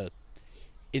kind of,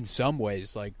 in some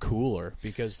ways, like cooler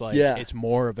because it's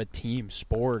more of a team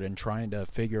sport and trying to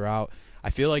figure out. I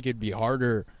feel like it'd be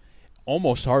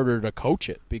almost harder to coach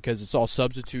it because it's all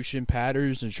substitution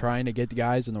patterns and trying to get the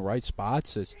guys in the right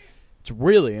spots. It's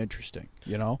really interesting,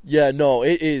 you know? Yeah, no,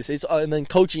 it is. And then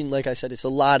coaching, like I said, it's a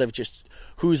lot of just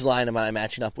whose line am I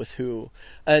matching up with who.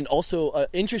 And also, an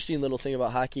interesting little thing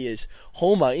about hockey is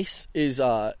home ice is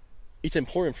it's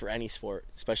important for any sport,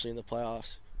 especially in the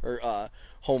playoffs, or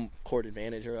home court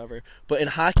advantage or whatever. But in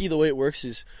hockey, the way it works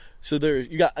is, so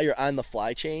you're on the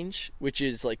fly change, which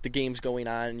is like the game's going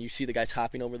on and you see the guys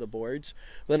hopping over the boards.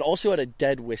 But then also at a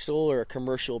dead whistle or a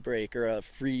commercial break or a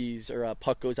freeze or a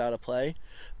puck goes out of play,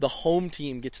 the home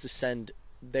team gets to send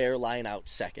their line out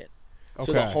second.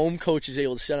 So the home coach is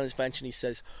able to sit on his bench and he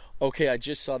says, okay, I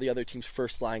just saw the other team's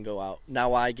first line go out.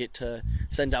 Now I get to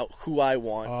send out who I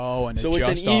want. Oh, and so it's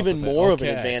an even more of an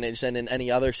advantage than in any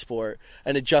other sport,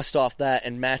 and adjust off that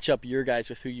and match up your guys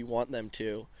with who you want them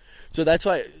to. So that's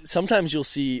why sometimes you'll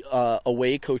see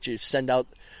away coaches send out,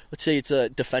 let's say it's a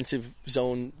defensive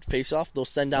zone face-off, they'll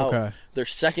send out their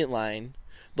second line,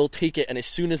 they'll take it, and as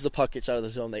soon as the puck gets out of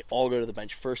the zone, they all go to the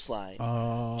bench first line.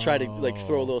 Try to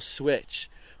throw a little switch.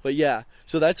 But yeah,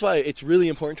 so that's why it's really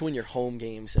important to win your home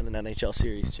games in an NHL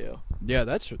series too. Yeah,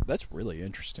 that's really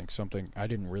interesting. Something I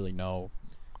didn't really know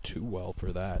too well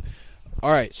for that. All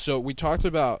right, so we talked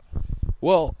about,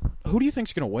 well, who do you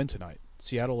think's going to win tonight,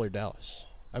 Seattle or Dallas?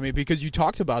 I mean, because you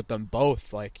talked about them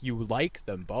both, like you like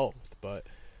them both, but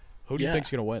who do you think's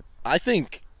going to win? I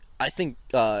think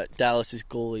Dallas's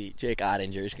goalie Jake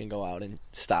Ottinger is going to go out and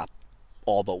stop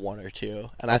all but one or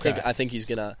two, and I think he's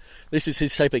gonna. This is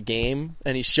his type of game,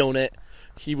 and he's shown it.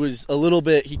 He was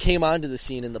he came onto the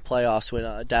scene in the playoffs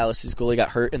when Dallas's goalie got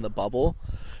hurt in the bubble,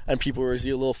 and people were, is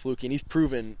he a little fluky? And he's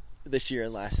proven this year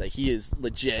and last night he is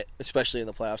legit, especially in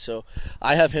the playoffs. So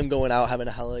I have him going out having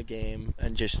a hell of a game,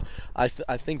 and just I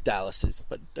think Dallas is.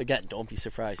 But again, don't be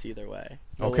surprised either way.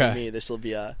 Knowing me, this will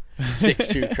be a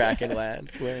 6-2 Kraken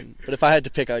win. But if I had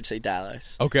to pick, I would say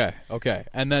Dallas. Okay.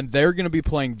 And then they're going to be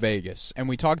playing Vegas. And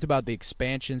we talked about the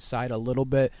expansion side a little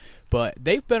bit, but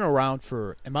they've been around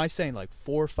for, am I saying like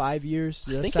 4 or 5 years?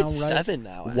 Does I think that sound it's right? 7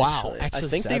 now, actually. Wow. I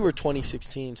think 7. they were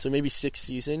 2016, so maybe 6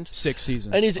 seasons. 6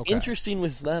 seasons. And it's interesting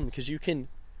with them because you can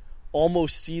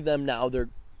almost see them now. They're,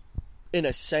 in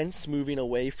a sense, moving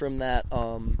away from that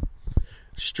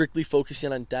strictly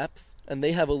focusing on depth. And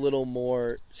they have a little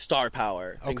more star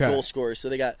power and goal scorers. So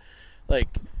they got,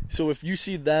 so if you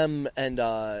see them and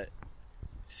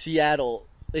Seattle,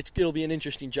 it'll be an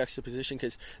interesting juxtaposition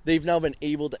because they've now been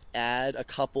able to add a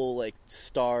couple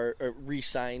star or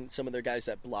re-sign some of their guys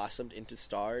that blossomed into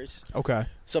stars. Okay.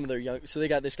 Some of their young. So they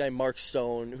got this guy Mark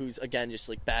Stone, who's again just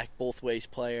back both ways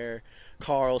player.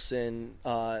 Carlson.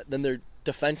 Then their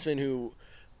defenseman who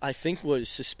I think was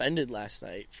suspended last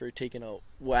night for taking a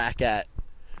whack at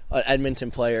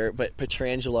Edmonton player, but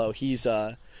Pietrangelo, he's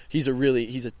a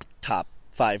top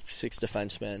 5-6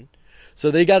 defenseman. So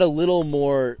they got a little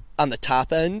more on the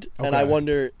top end, and I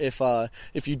wonder if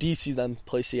you do see them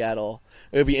play Seattle,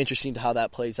 it would be interesting to how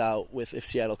that plays out with if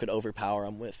Seattle could overpower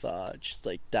them with just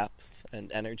depth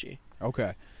and energy.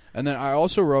 Okay, and then I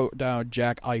also wrote down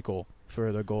Jack Eichel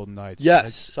for the Golden Knights.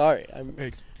 Yes,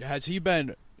 has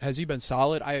he been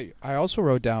solid? I also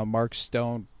wrote down Mark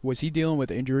Stone. Was he dealing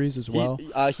with injuries as well?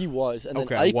 He was, and then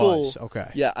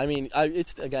Eichel. Yeah, I mean,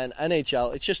 it's again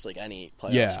NHL. It's just like any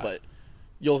playoffs, but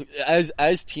you'll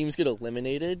as teams get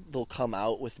eliminated, they'll come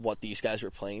out with what these guys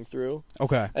were playing through.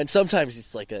 Okay, and sometimes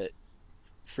it's like a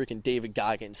freaking David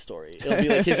Goggins story. It'll be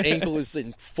like his ankle is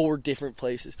in 4 different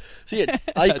places. So yeah,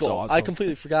 Eichel. Awesome. I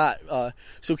completely forgot.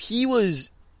 So he was.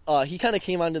 He kind of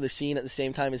came onto the scene at the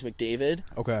same time as McDavid.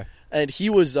 Okay. And he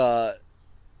was, I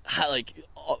think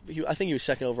he was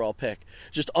 2nd overall pick.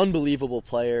 Just unbelievable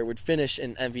player. Would finish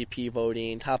in MVP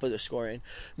voting, top of the scoring.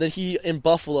 Then in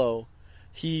Buffalo,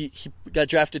 he got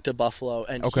drafted to Buffalo,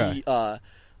 and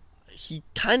he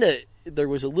kind of, there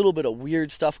was a little bit of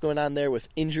weird stuff going on there with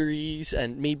injuries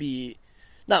and maybe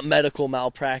not medical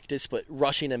malpractice, but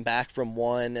rushing him back from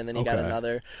one, and then he got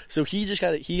another. So he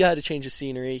had to change the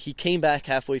scenery. He came back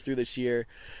halfway through this year,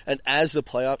 and as the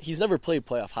playoff, he's never played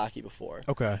playoff hockey before.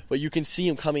 Okay. But you can see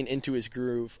him coming into his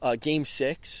groove. Game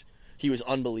 6, he was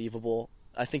unbelievable.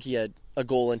 I think he had a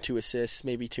goal and 2 assists,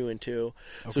 maybe 2 and 2.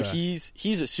 Okay. So he's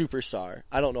a superstar.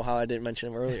 I don't know how I didn't mention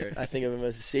him earlier. I think of him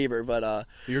as a Sabre, but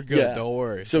you're good. Yeah. Don't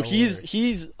worry. So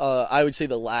he's I would say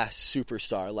the last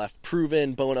superstar left,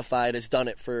 proven, bona fide, has done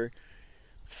it for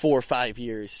 4 or 5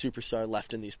 years superstar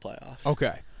left in these playoffs.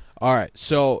 Okay. All right.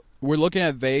 So we're looking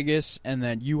at Vegas, and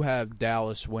then you have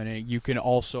Dallas winning. You can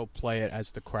also play it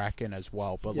as the Kraken as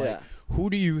well. But, who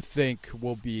do you think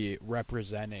will be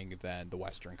representing, then, the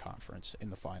Western Conference in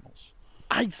the finals?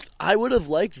 I would have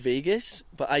liked Vegas,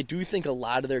 but I do think a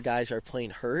lot of their guys are playing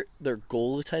hurt. Their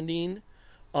goaltending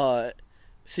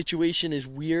situation is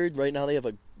weird. Right now they have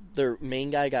their main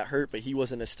guy got hurt, but he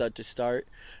wasn't a stud to start.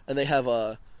 And they have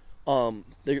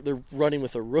they're running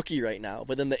with a rookie right now.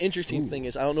 But then the interesting thing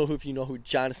is, I don't know if you know who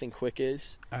Jonathan Quick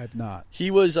is. I have not.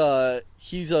 He's a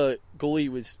goalie.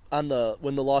 Was on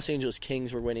when the Los Angeles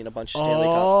Kings were winning a bunch of Stanley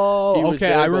Cups. Oh,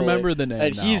 okay, I remember the name.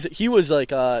 And now. he was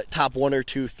like a top 1 or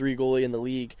 2, 3 goalie in the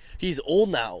league. He's old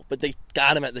now, but they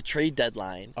got him at the trade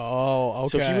deadline. Oh, okay.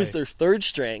 So he was their third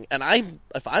string. And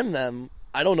if I'm them,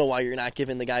 I don't know why you're not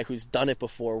giving the guy who's done it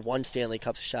before, won Stanley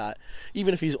Cup a shot.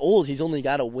 Even if he's old, he's only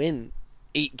got to win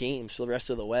 8 games for the rest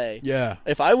of the way. Yeah.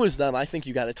 If I was them, I think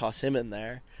you got to toss him in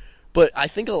there. But I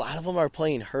think a lot of them are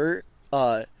playing hurt.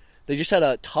 They just had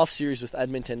a tough series with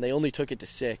Edmonton. They only took it to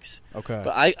 6. Okay.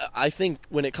 But I think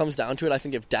when it comes down to it, I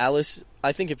think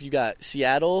if you got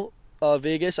Seattle,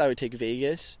 Vegas, I would take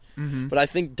Vegas. Mm-hmm. But I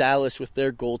think Dallas with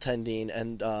their goaltending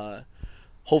and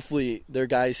hopefully their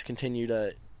guys continue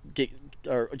to get,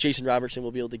 or Jason Robertson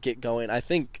will be able to get going. I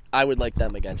think I would like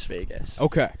them against Vegas.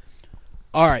 Okay.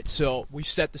 All right, so we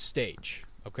set the stage,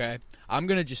 okay? I'm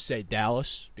going to just say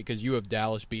Dallas because you have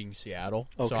Dallas beating Seattle.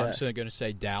 Okay. So I'm just going to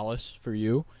say Dallas for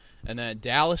you. And then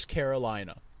Dallas,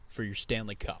 Carolina for your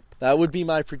Stanley Cup. That would be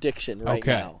my prediction right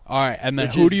now. All right, and then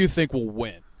who do you think will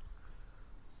win?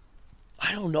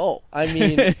 I don't know. I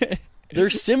mean, they're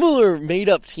similar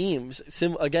made-up teams.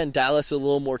 Again, Dallas a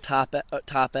little more top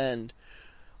end.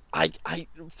 I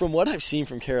from what I've seen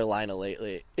from Carolina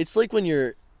lately, it's like when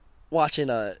you're watching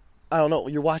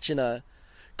you're watching a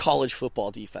college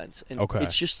football defense, and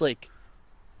it's just like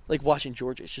watching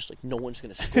Georgia. It's just like no one's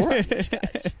going to score on these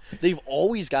guys. They've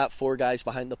always got 4 guys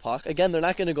behind the puck. Again, they're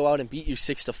not going to go out and beat you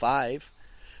 6-5,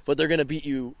 but they're going to beat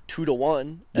you 2-1,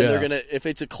 and they're going to, if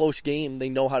it's a close game, they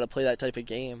know how to play that type of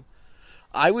game.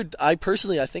 I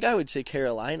think I would say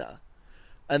Carolina,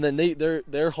 and then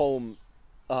their home,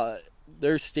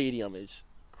 their stadium is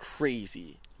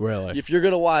crazy. Really? If you're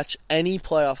going to watch any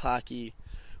playoff hockey,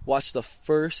 watch the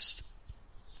first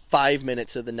 5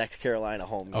 minutes of the next Carolina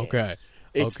home game. Okay.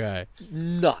 It's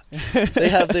nuts. They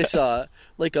have this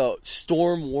like a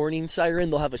storm warning siren.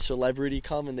 They'll have a celebrity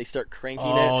come and they start cranking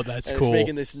it. Oh, that's and cool. It's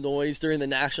making this noise during the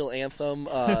national anthem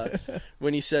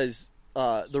when he says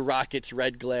the Rockets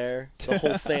red glare. The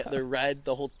whole thing, they're red.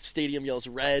 The whole stadium yells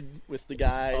red with the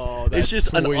guy. Oh, that's it's just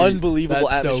sweet. an unbelievable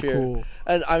that's atmosphere. So cool.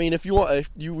 And I mean, if you want,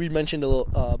 we mentioned a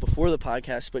little before the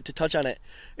podcast, but to touch on it,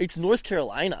 it's North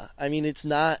Carolina. I mean, it's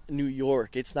not New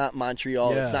York, it's not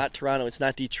Montreal, it's not Toronto, it's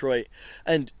not Detroit,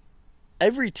 and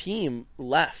every team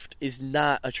left is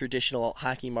not a traditional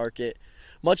hockey market,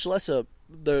 much less you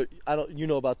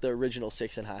know about the original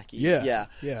 6 in hockey. Yeah.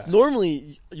 So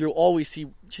normally, you'll always see,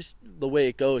 just the way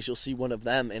it goes, you'll see one of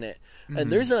them in it. Mm-hmm.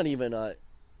 And there's not even a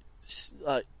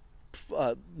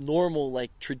normal,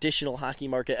 like, traditional hockey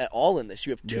market at all in this.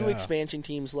 You have 2 expansion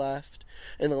teams left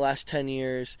in the last 10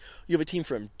 years. You have a team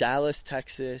from Dallas,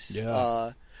 Texas.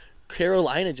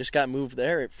 Carolina just got moved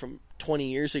there from 20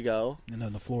 years ago. And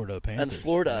then the Florida Panthers. And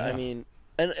Florida, I mean...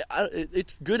 And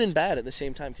it's good and bad at the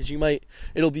same time because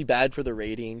it'll be bad for the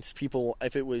ratings. People,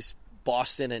 if it was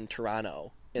Boston and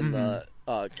Toronto in the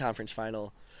conference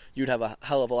final, you'd have a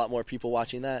hell of a lot more people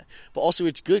watching that. But also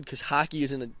it's good because hockey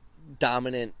isn't a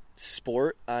dominant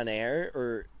sport on air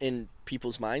or in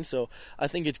people's minds. So I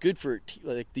think it's good for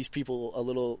these people a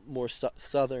little more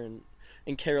southern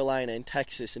in Carolina and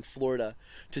Texas and Florida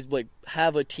to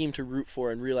have a team to root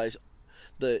for and realize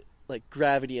the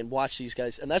gravity and watch these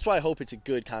guys. And that's why I hope it's a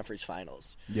good conference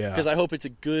finals. Yeah. Because I hope it's a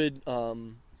good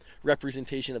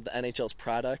representation of the NHL's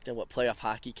product and what playoff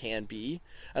hockey can be.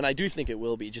 And I do think it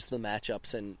will be, just the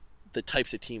matchups and the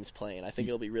types of teams playing. I think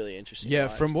it'll be really interesting. Yeah,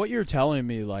 from what you're telling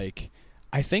me,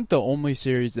 I think the only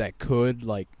series that could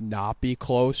not be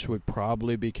close would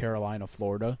probably be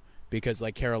Carolina-Florida because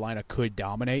Carolina could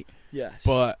dominate. Yes.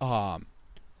 But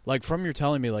from you're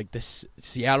telling me, this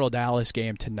Seattle-Dallas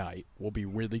game tonight will be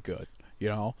really good,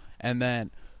 and then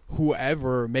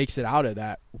whoever makes it out of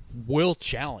that will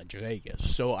challenge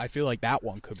Vegas. So I feel like that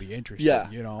one could be interesting,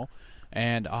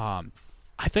 and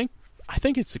I think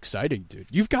it's exciting, dude.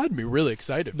 You've gotten me really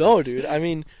excited. No, dude. I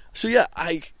mean, so yeah,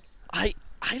 I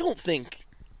don't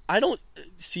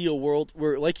see a world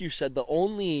where, like you said, the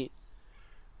only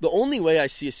way I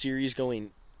see a series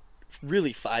going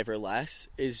really 5 or less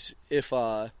is if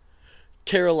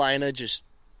Carolina just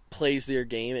plays their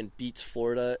game and beats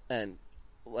Florida and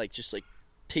just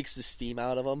takes the steam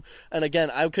out of them. And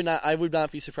again, I would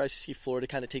not be surprised to see Florida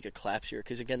kind of take a collapse here,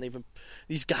 because again,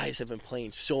 these guys have been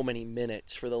playing so many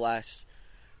minutes for the last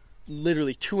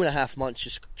literally 2.5 months,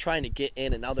 just trying to get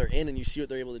in, and now they're in, and you see what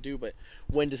they're able to do. But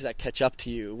when does that catch up to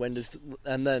you?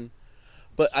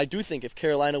 But I do think if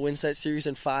Carolina wins that series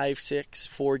in 5, 6,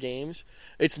 4 games,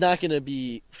 it's not going to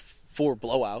be 4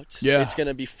 blowouts. Yeah. It's going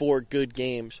to be 4 good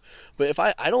games. But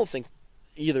I don't think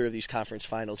either of these conference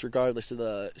finals, regardless of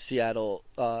the Seattle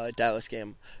Dallas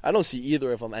game, I don't see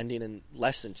either of them ending in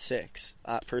less than 6,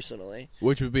 personally.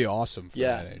 Which would be awesome for the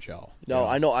Yeah. NHL. No,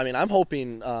 I know. I mean, I'm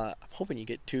hoping you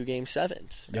get 2 Game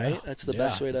 7s, right? Yeah. That's the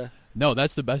best way to. No,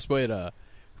 that's the best way to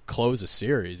close a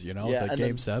series. Yeah, the and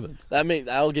Game 7.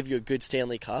 That'll give you a good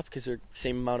Stanley Cup, because they're the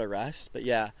same amount of rest. But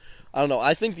yeah, I don't know.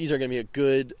 I think these are going to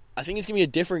be I think it's going to be a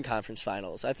different conference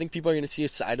finals. I think people are going to see a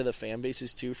side of the fan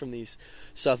bases too from these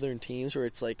southern teams where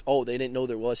it's like, oh, they didn't know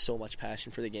there was so much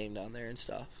passion for the game down there and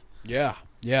stuff. Yeah.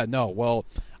 No. Well,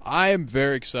 I am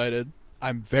very excited.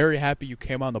 I'm very happy you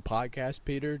came on the podcast,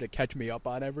 Peter, to catch me up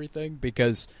on everything,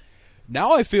 because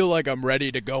now I feel like I'm ready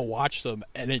to go watch some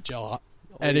NHL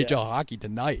hockey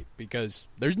tonight, because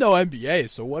there's no NBA,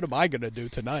 so what am I going to do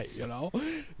tonight,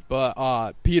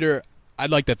 But, Peter, I'd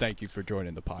like to thank you for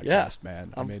joining the podcast,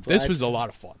 man. I mean, this was a lot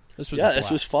of fun. This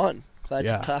was fun. Glad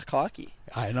to talk hockey.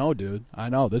 I know, dude. I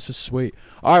know. This is sweet.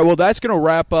 All right, well, that's going to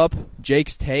wrap up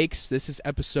Jake's Takes. This is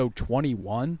episode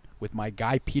 21 with my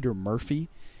guy, Peter Murphy,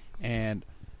 and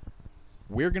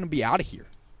we're going to be out of here.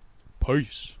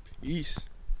 Peace. Peace.